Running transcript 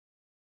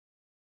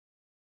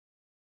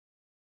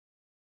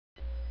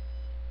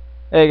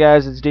Hey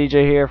guys, it's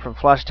DJ here from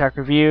Flash Attack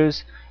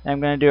Reviews, and I'm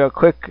going to do a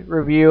quick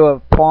review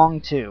of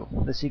Pwong 2,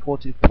 the sequel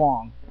to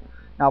Pwong.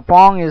 Now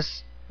Pwong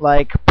is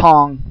like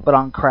Pong, but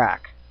on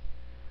crack.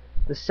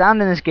 The sound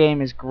in this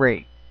game is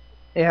great.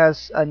 It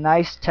has a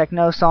nice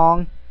techno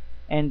song,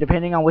 and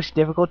depending on which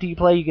difficulty you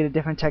play, you get a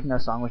different techno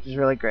song, which is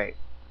really great.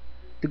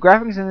 The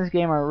graphics in this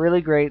game are really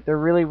great. They're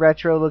really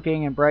retro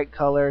looking and bright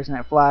colors, and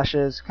it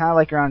flashes, kind of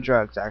like you're on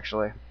drugs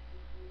actually.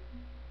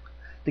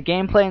 The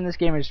gameplay in this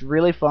game is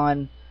really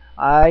fun.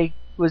 I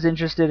was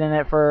interested in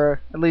it for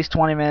at least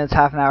 20 minutes,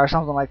 half an hour,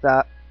 something like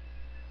that.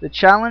 The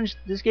challenge,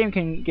 this game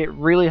can get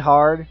really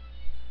hard,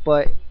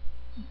 but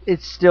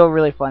it's still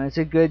really fun. It's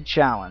a good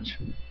challenge.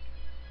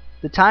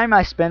 The time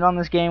I spent on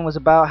this game was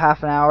about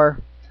half an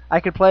hour.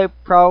 I could play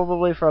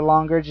probably for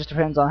longer, just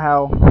depends on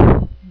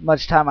how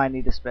much time I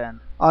need to spend.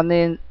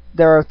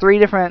 There are 3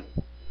 different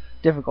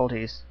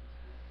difficulties.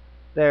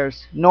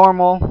 There's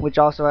normal, which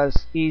also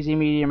has easy,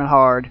 medium, and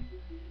hard,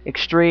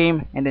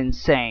 extreme, and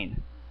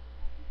insane.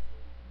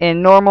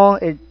 In normal,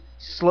 it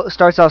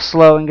starts off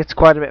slow and gets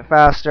quite a bit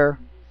faster.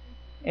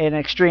 In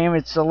extreme,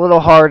 it's a little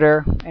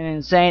harder. And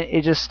insane,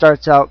 it just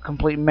starts out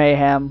complete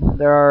mayhem.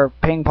 There are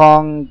ping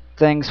pong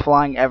things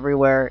flying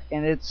everywhere,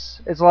 and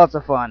it's lots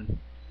of fun.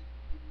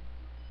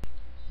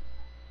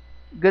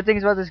 Good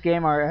things about this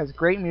game are it has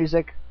great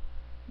music,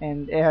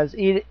 and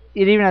it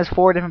even has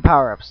 4 different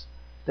power-ups.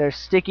 There's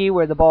sticky,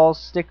 where the balls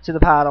stick to the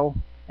paddle,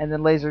 and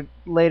then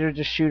later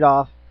just shoot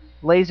off.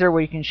 Laser,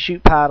 where you can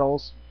shoot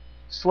paddles.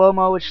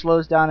 Slow-mo, which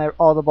slows down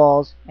all the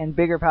balls, and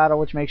bigger paddle,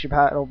 which makes your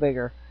paddle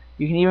bigger.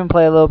 You can even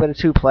play a little bit of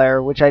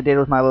 2-player, which I did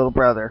with my little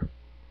brother.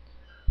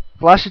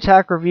 Flash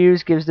Attack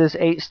Reviews gives this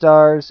 8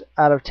 stars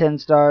out of 10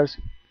 stars.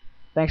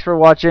 Thanks for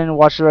watching.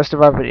 Watch the rest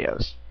of our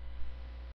videos.